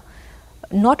from now.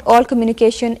 Not all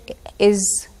communication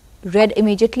is read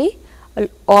immediately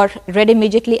or read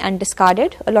immediately and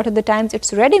discarded. A lot of the times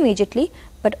it's read immediately,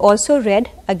 but also read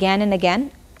again and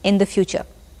again in the future.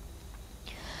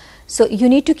 So you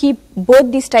need to keep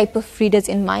both these type of readers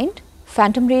in mind,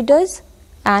 phantom readers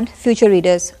and future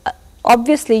readers.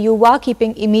 Obviously, you are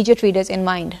keeping immediate readers in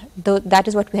mind, though that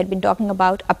is what we had been talking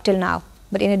about up till now.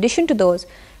 But in addition to those,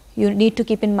 you need to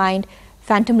keep in mind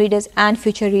phantom readers and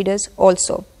future readers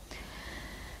also.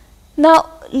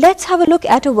 Now, let's have a look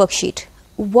at a worksheet.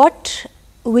 What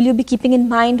will you be keeping in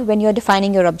mind when you're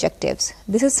defining your objectives?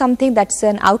 This is something that's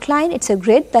an outline, it's a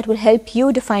grid that will help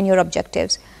you define your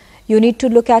objectives. You need to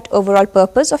look at overall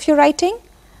purpose of your writing.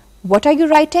 What are you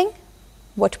writing?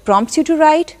 What prompts you to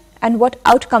write? And what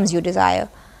outcomes you desire.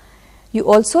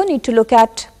 You also need to look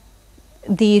at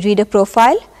the reader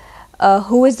profile.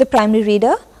 Who is the primary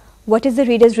reader? What is the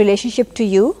reader's relationship to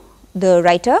you, the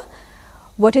writer?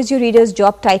 What is your reader's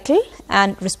job title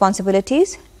and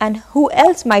responsibilities? And who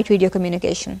else might read your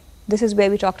communication? This is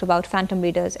where we talked about phantom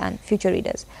readers and future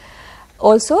readers.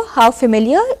 Also, how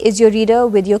familiar is your reader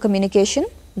with your communication,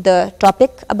 the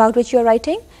topic about which you are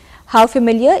writing? How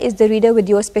familiar is the reader with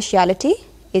your speciality?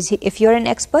 If you're an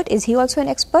expert, is he also an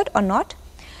expert or not?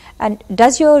 And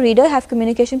does your reader have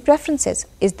communication preferences?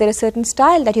 Is there a certain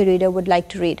style that your reader would like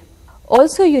to read?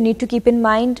 Also, you need to keep in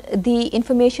mind the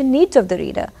information needs of the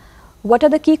reader. What are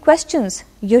the key questions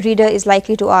your reader is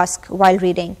likely to ask while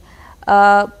reading?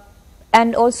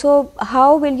 And also,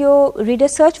 how will your reader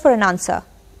search for an answer?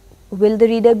 Will the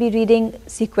reader be reading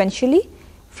sequentially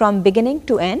from beginning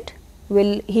to end?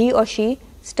 Will he or she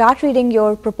start reading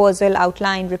your proposal,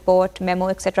 outline, report, memo,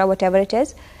 etc., whatever it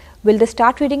is? Will they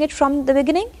start reading it from the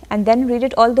beginning and then read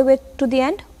it all the way to the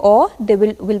end? Or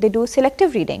will they do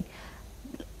selective reading?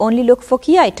 Only look for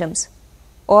key items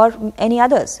or any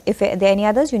others. If there are any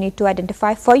others, you need to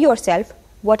identify for yourself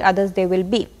what others they will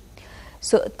be.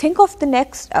 So think of the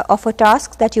next of a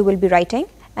task that you will be writing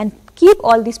and keep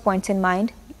all these points in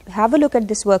mind. Have a look at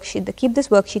this worksheet, keep this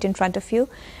worksheet in front of you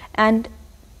and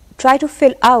try to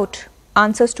fill out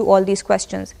answers to all these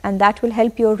questions, and that will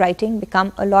help your writing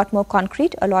become a lot more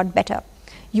concrete, a lot better.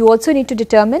 You also need to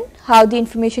determine how the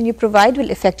information you provide will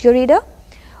affect your reader.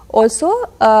 Also,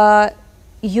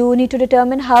 you need to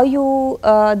determine how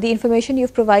the information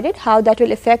you've provided, how that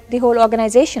will affect the whole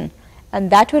organization,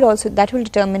 and that will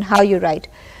determine how you write.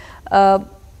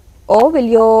 Or will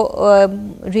your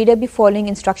reader be following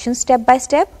instructions step by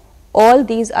step? All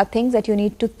these are things that you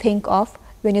need to think of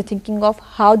when you're thinking of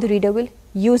how the reader will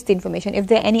use the information. If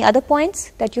there are any other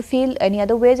points that you feel, any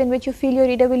other ways in which you feel your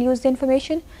reader will use the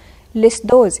information, list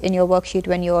those in your worksheet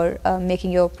when you're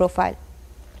making your profile.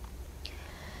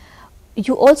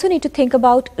 You also need to think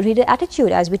about reader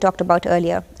attitude, as we talked about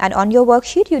earlier, and on your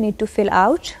worksheet you need to fill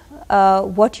out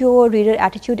what your reader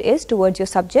attitude is towards your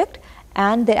subject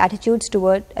and their attitude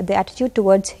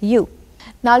towards you.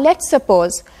 Now let's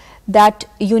suppose that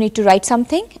you need to write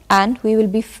something and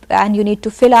you need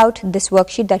to fill out this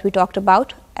worksheet that we talked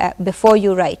about before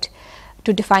you write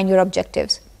to define your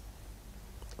objectives.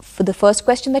 For the first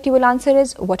question that you will answer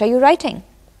is, what are you writing?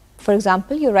 For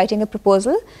example, you're writing a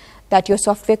proposal that your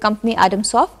software company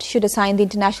AdamSoft should assign the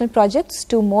international projects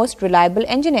to most reliable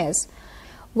engineers.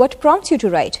 What prompts you to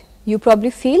write? You probably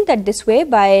feel that this way,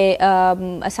 by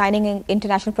assigning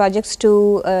international projects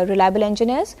to reliable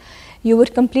engineers, you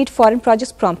would complete foreign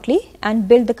projects promptly and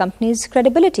build the company's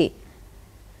credibility.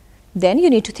 Then you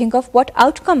need to think of what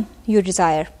outcome you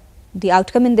desire. The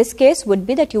outcome in this case would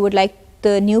be that you would like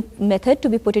the new method to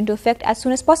be put into effect as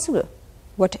soon as possible,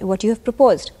 what you have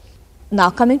proposed. Now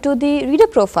coming to the reader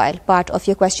profile part of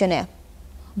your questionnaire.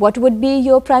 What would be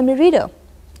your primary reader?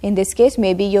 In this case,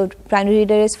 maybe your primary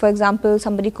reader is, for example,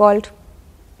 somebody called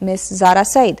Miss Zara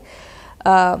Said.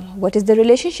 What is the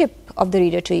relationship of the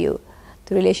reader to you?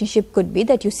 The relationship could be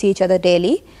that you see each other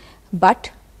daily,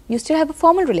 but you still have a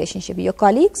formal relationship. You're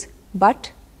colleagues,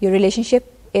 but your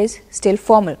relationship is still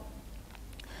formal.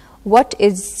 What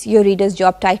is your reader's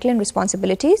job title and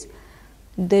responsibilities?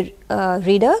 The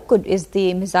reader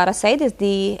Ms. Zara Said is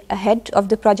the head of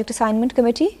the project assignment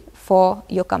committee for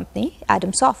your company,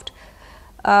 AdamSoft.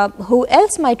 Who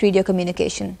else might read your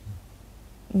communication?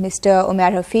 Mr.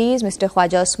 Umar Hafiz, Mr.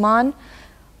 Khwaja Osman.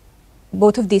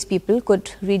 Both of these people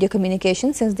could read your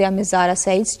communication since they are Ms. Zara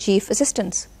Said's chief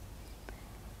assistants.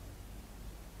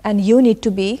 And you need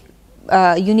to be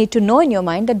you need to know in your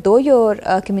mind that though your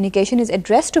communication is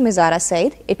addressed to Ms. Zara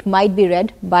Said, it might be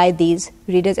read by these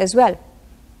readers as well.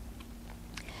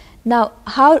 Now,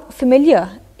 how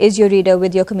familiar is your reader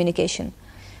with your communication?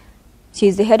 She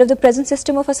is the head of the present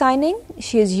system of assigning.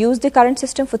 She has used the current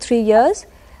system for 3 years,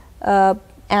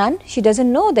 and she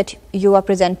doesn't know that you are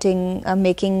presenting,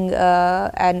 making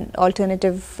an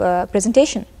alternative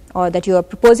presentation, or that you are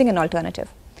proposing an alternative.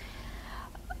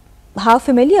 How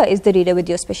familiar is the reader with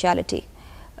your speciality?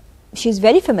 She is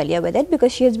very familiar with it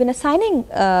because she has been assigning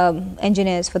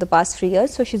engineers for the past 3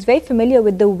 years, so she is very familiar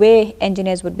with the way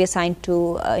engineers would be assigned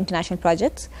to international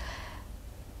projects.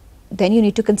 Then you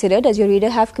need to consider, does your reader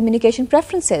have communication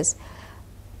preferences?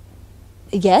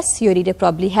 Yes, your reader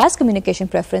probably has communication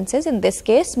preferences. In this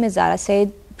case, Ms. Zara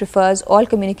Said prefers all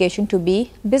communication to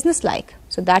be business-like.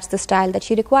 So that's the style that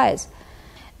she requires.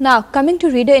 Now, coming to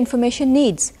reader information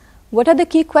needs, what are the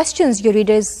key questions your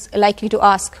reader is likely to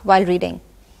ask while reading?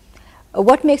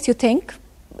 What makes you think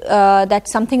that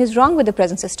something is wrong with the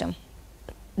present system?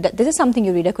 This is something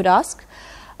your reader could ask.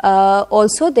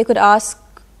 Also, they could ask,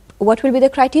 what will be the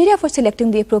criteria for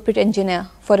selecting the appropriate engineer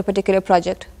for a particular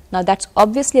project? Now, that's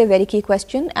obviously a very key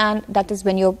question, and that is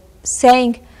when you're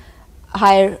saying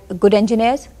hire good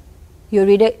engineers, your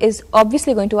reader is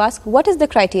obviously going to ask, what is the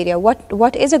criteria?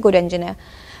 What is a good engineer?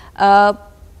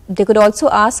 They could also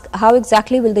ask, how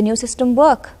exactly will the new system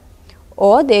work?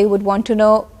 Or they would want to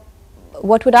know,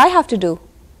 what would I have to do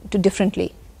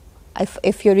differently?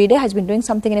 If your reader has been doing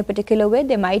something in a particular way,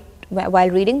 they might, while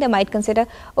reading, they might consider,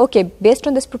 okay, based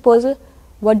on this proposal,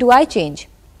 what do I change?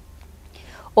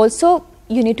 Also,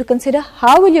 you need to consider,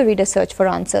 how will your reader search for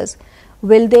answers?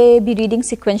 Will they be reading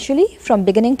sequentially from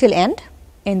beginning till end?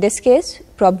 In this case,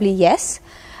 probably yes.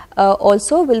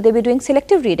 Also, will they be doing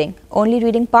selective reading, only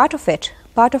reading part of it,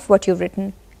 part of what you've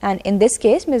written? And in this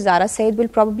case, Ms. Zara Said will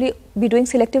probably be doing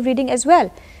selective reading as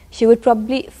well. She would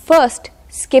probably first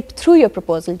skip through your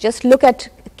proposal, just look at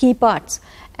key parts,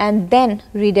 and then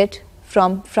read it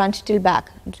from front till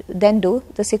back, then do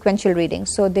the sequential reading.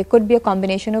 So there could be a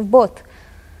combination of both.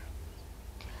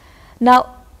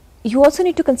 Now, you also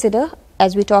need to consider,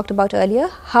 as we talked about earlier,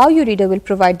 how your reader will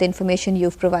provide the information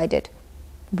you've provided.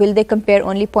 Will they compare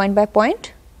only point by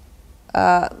point?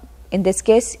 In this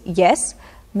case, yes.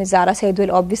 Ms. Zara Said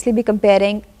will obviously be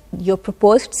comparing your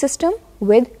proposed system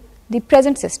with the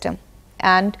present system,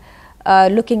 and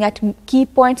looking at key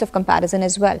points of comparison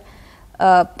as well,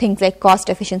 things like cost,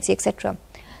 efficiency, etc.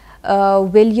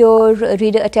 Will your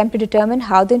reader attempt to determine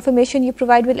how the information you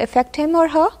provide will affect him or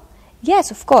her?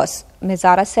 Yes, of course. Ms.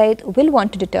 Zara Said will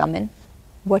want to determine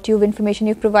what information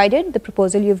you've provided, the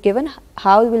proposal you've given,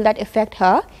 how will that affect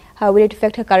her, how will it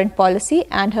affect her current policy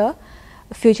and her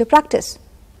future practice.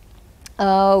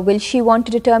 Will she want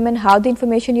to determine how the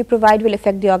information you provide will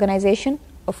affect the organization?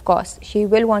 Of course, she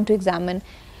will want to examine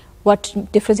what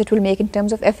difference it will make in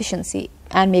terms of efficiency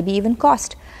and maybe even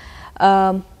cost.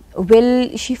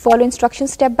 Will she follow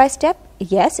instructions step by step?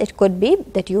 Yes, it could be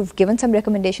that you've given some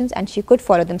recommendations and she could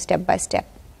follow them step by step.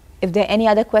 If there are any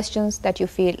other questions that you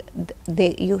feel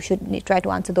you should try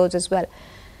to answer those as well.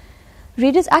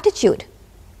 Reader's attitude.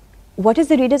 What is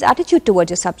the reader's attitude towards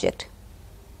your subject?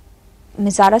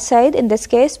 Ms. Zara Said, in this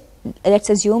case, let's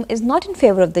assume, is not in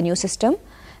favor of the new system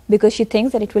because she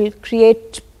thinks that it will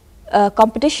create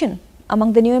competition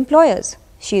among the new employers.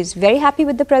 She is very happy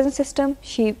with the present system.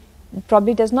 She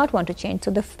probably does not want to change.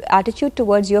 So the attitude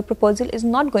towards your proposal is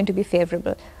not going to be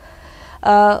favorable.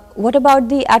 What about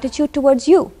the attitude towards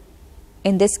you?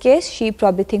 In this case, she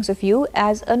probably thinks of you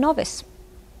as a novice.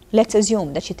 Let's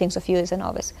assume that she thinks of you as a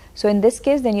novice. So in this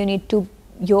case, then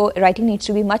your writing needs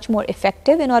to be much more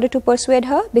effective in order to persuade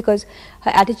her, because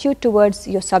her attitude towards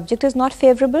your subject is not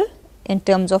favorable in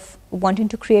terms of wanting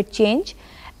to create change,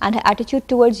 and her attitude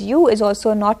towards you is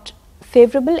also not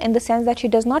favorable in the sense that she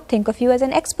does not think of you as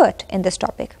an expert in this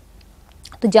topic.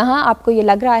 तो जहाँ आपको ये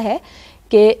लग रहा है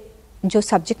कि जो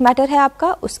subject matter है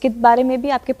आपका, उसके बारे में भी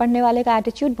आपके पढ़ने वाले का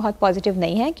एटीट्यूड बहुत पॉजिटिव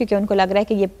नहीं है, क्योंकि उनको लग रहा है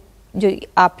कि ये जो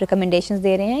आप रिकमेंडेशंस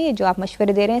दे रहे हैं, ये जो आप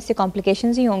मशवरे दे रहे हैं, इससे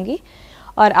कॉम्प्लिकेशंस ही होंगी,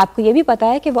 और आपको ये भी पता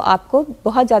है कि वो आपको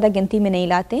बहुत ज़्यादा गिनती में नहीं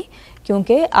लाते,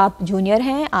 क्योंकि आप जूनियर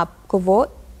हैं, आपको वो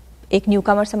एक न्यू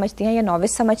कमर समझती हैं या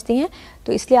नॉविस समझती हैं,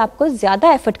 तो इसलिए आपको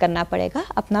ज़्यादा एफर्ट करना पड़ेगा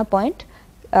अपना पॉइंट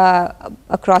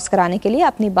अक्रॉस कराने के लिए,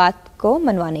 अपनी बात को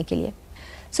मनवाने के लिए.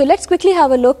 So let's quickly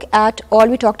have a look at all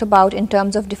we talked about in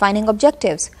terms of defining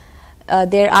objectives.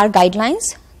 There are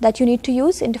guidelines that you need to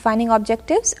use in defining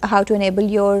objectives, how to enable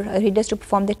your readers to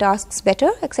perform their tasks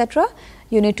better, etc.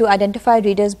 You need to identify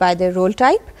readers by their role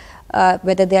type,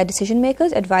 whether they are decision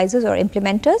makers, advisors or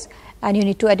implementers, and you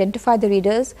need to identify the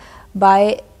readers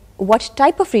by what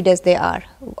type of readers they are.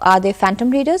 Are they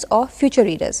phantom readers or future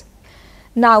readers?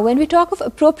 Now, when we talk of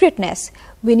appropriateness,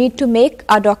 we need to make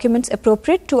our documents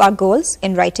appropriate to our goals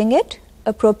in writing it,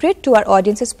 appropriate to our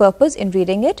audience's purpose in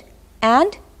reading it,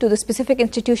 and to the specific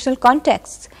institutional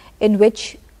contexts in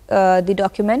which the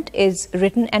document is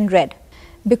written and read.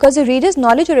 Because a reader's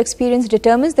knowledge or experience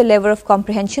determines the level of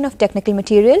comprehension of technical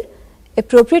material,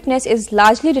 appropriateness is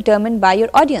largely determined by your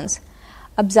audience.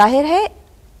 अब जाहिर है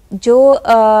जो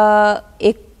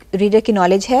एक reader की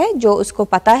knowledge है, जो उसको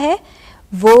पता है,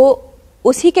 वो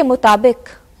उसी के मुताबिक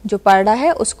जो पढ़ रहा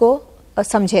है उसको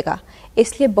समझेगा.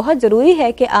 इसलिए बहुत ज़रूरी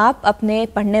है कि आप अपने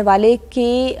पढ़ने वाले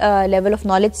की लेवल ऑफ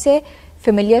नॉलेज से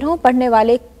फेमिलियर हों, पढ़ने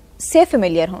वाले से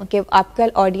फेमिलियर हों कि आपका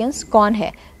ऑडियंस कौन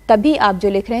है. तभी आप जो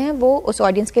लिख रहे हैं वो उस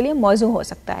ऑडियंस के लिए मौजू हो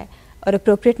सकता है. और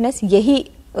अप्रोप्रिएटनेस यही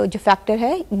जो फैक्टर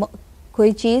है,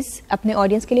 कोई चीज़ अपने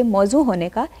ऑडियंस के लिए मौजू होने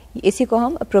का, इसी को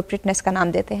हम अप्रोप्रिएटनेस का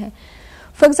नाम देते हैं.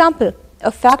 For example,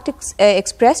 a fact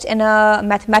expressed in a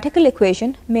mathematical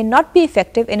equation may not be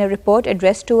effective in a report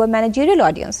addressed to a managerial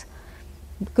audience.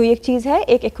 कोई एक चीज़ है,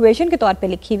 एक इक्वेशन के तौर पे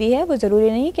लिखी हुई है, वो ज़रूरी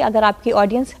नहीं कि अगर आपकी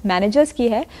ऑडियंस मैनेजर्स की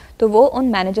है तो वो उन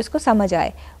मैनेजर्स को समझ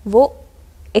आए. वो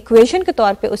इक्वेशन के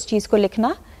तौर पे उस चीज़ को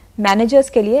लिखना मैनेजर्स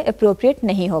के लिए अप्रोप्रिएट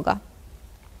नहीं होगा.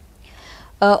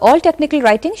 All technical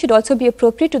writing should also be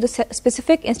appropriate to the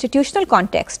specific institutional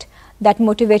context that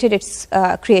motivated its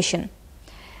creation.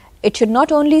 It should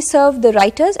not only serve the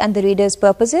writers and the readers'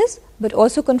 purposes, but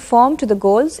also conform to the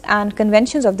goals and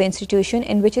conventions of the institution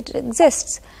in which it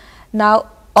exists. Now,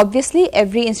 obviously,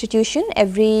 every institution,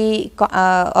 every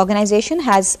organization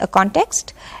has a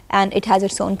context and it has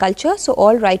its own culture. So,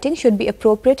 all writing should be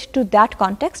appropriate to that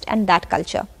context and that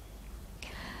culture.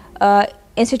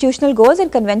 Institutional goals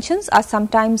and conventions are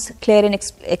sometimes clear and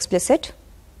explicit,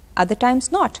 other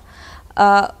times not.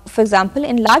 For example,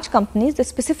 in large companies, the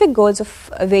specific goals of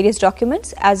various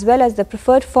documents as well as the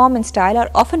preferred form and style are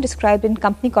often described in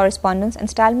company correspondence and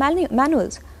style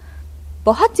manuals.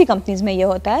 बहुत सी companies में ये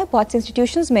होता है, बहुत से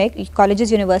institutions में,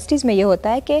 colleges, universities में ये होता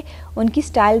है कि उनकी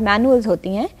स्टाइल मैनुअल्स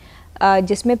होती हैं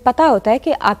जिसमें पता होता है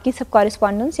कि आपकी सब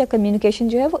कॉरेस्पॉन्डेंस या कम्युनिकेशन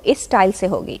जो है वो इस स्टाइल से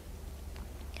होगी.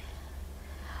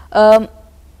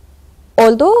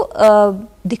 Although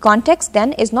the context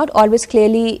then is not always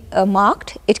clearly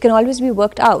marked, it can always be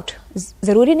worked out.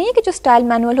 ज़रूरी नहीं है कि जो स्टाइल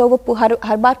मैनुअल हो वो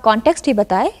हर बार कॉन्टेक्स्ट ही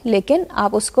बताए, लेकिन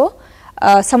आप उसको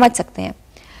समझ सकते हैं.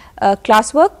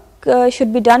 Class work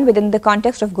should be done within the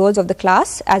context of goals of the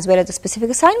class as well as a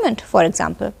specific assignment, for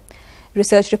example.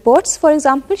 Research reports, for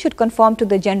example, should conform to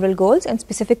the general goals and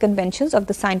specific conventions of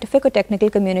the scientific or technical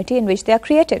community in which they are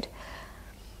created.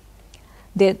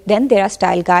 Then there are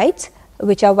style guides,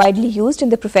 which are widely used in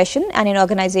the profession and in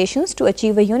organizations to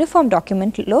achieve a uniform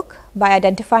document look by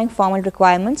identifying formal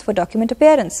requirements for document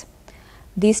appearance.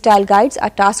 These style guides are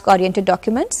task-oriented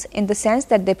documents in the sense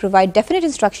that they provide definite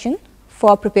instruction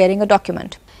for preparing a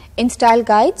document. In style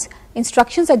guides,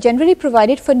 instructions are generally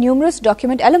provided for numerous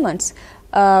document elements,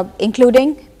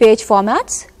 including page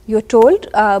formats. You're told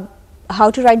how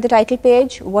to write the title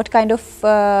page, what kind of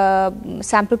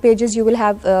sample pages you will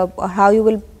have, how you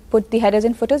will put the headers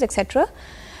and footers, etc.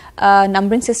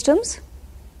 Numbering systems,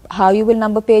 how you will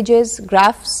number pages,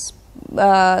 graphs,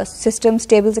 systems,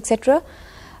 tables, etc.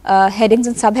 Headings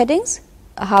and subheadings,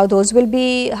 how those will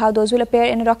appear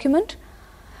in a document.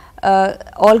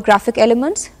 All graphic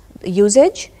elements,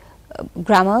 usage,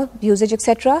 grammar, usage,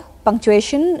 etc.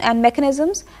 Punctuation and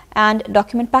mechanisms, and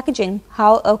document packaging,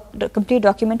 how a complete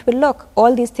document will look.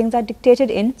 All these things are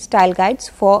dictated in style guides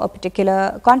for a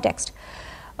particular context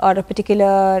or a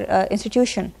particular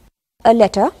institution. A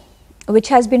letter which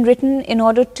has been written in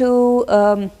order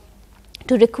to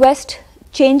request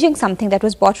changing something that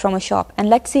was bought from a shop, and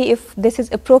let's see if this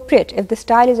is appropriate, if the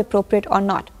style is appropriate or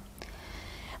not.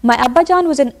 My Abba Jan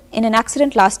was in an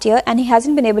accident last year and he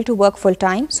hasn't been able to work full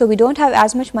time, so we don't have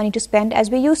as much money to spend as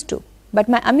we used to. But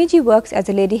my Amiji works as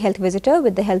a lady health visitor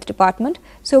with the health department,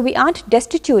 so we aren't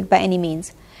destitute by any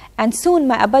means. And soon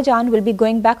my Abba Jan will be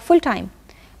going back full time.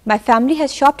 My family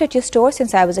has shopped at your store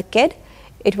since I was a kid.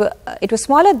 It was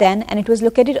smaller then and it was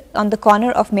located on the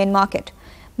corner of Main Market.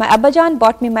 My Abba Jan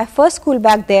bought me my first school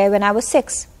bag there when I was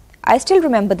 6. I still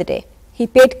remember the day. He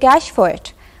paid cash for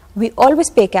it. We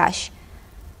always pay cash.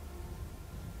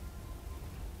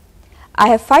 I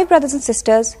have 5 brothers and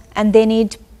sisters and they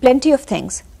need plenty of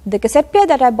things. The cassette player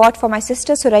that I bought for my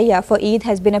sister Suraya for Eid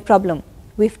has been a problem.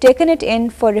 We've taken it in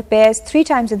for repairs 3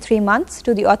 times in 3 months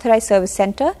to the authorized service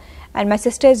center, and my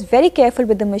sister is very careful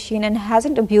with the machine and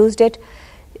hasn't abused it.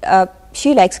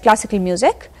 She likes classical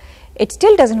music. It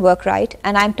still doesn't work right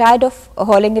and I'm tired of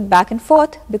hauling it back and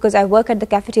forth because I work at the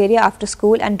cafeteria after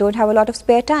school and don't have a lot of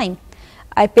spare time.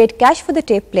 I paid cash for the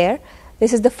tape player.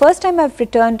 This is the first time I've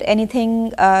returned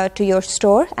anything to your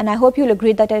store, and I hope you'll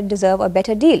agree that I deserve a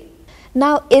better deal.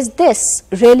 Now, is this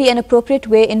really an appropriate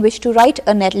way in which to write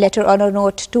a letter or a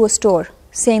note to a store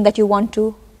saying that you want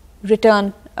to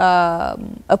return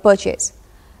a purchase?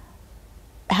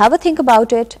 Have a think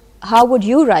about it. How would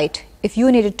you write if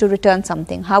you needed to return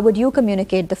something? How would you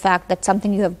communicate the fact that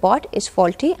something you have bought is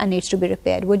faulty and needs to be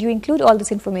repaired? Would you include all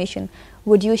this information?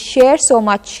 Would you share so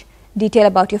much detail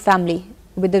about your family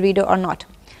with the reader or not?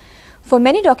 For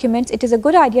many documents, it is a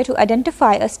good idea to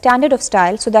identify a standard of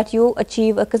style so that you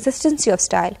achieve a consistency of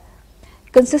style.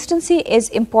 Consistency is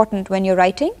important when you're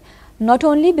writing, not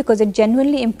only because it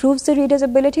genuinely improves the reader's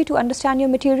ability to understand your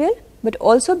material, but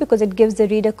also because it gives the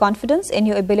reader confidence in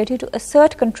your ability to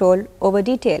assert control over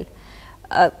detail.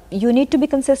 You need to be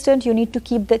consistent, you need to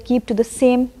keep to the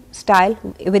same style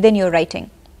within your writing.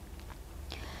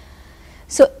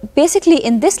 So basically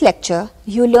in this lecture,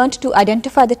 you learned to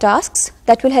identify the tasks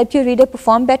that will help your reader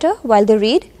perform better while they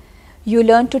read. You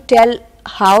learned to tell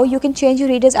how you can change your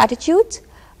reader's attitudes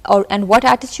and what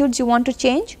attitudes you want to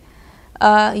change.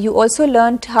 You also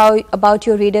learned about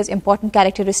your reader's important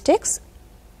characteristics.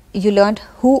 You learned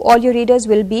who all your readers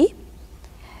will be.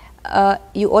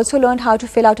 You also learned how to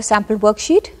fill out a sample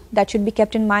worksheet that should be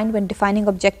kept in mind when defining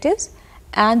objectives,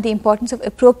 and the importance of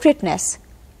appropriateness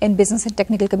in business and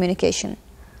technical communication.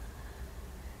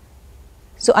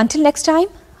 So until next time,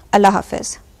 Allah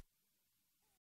Hafiz.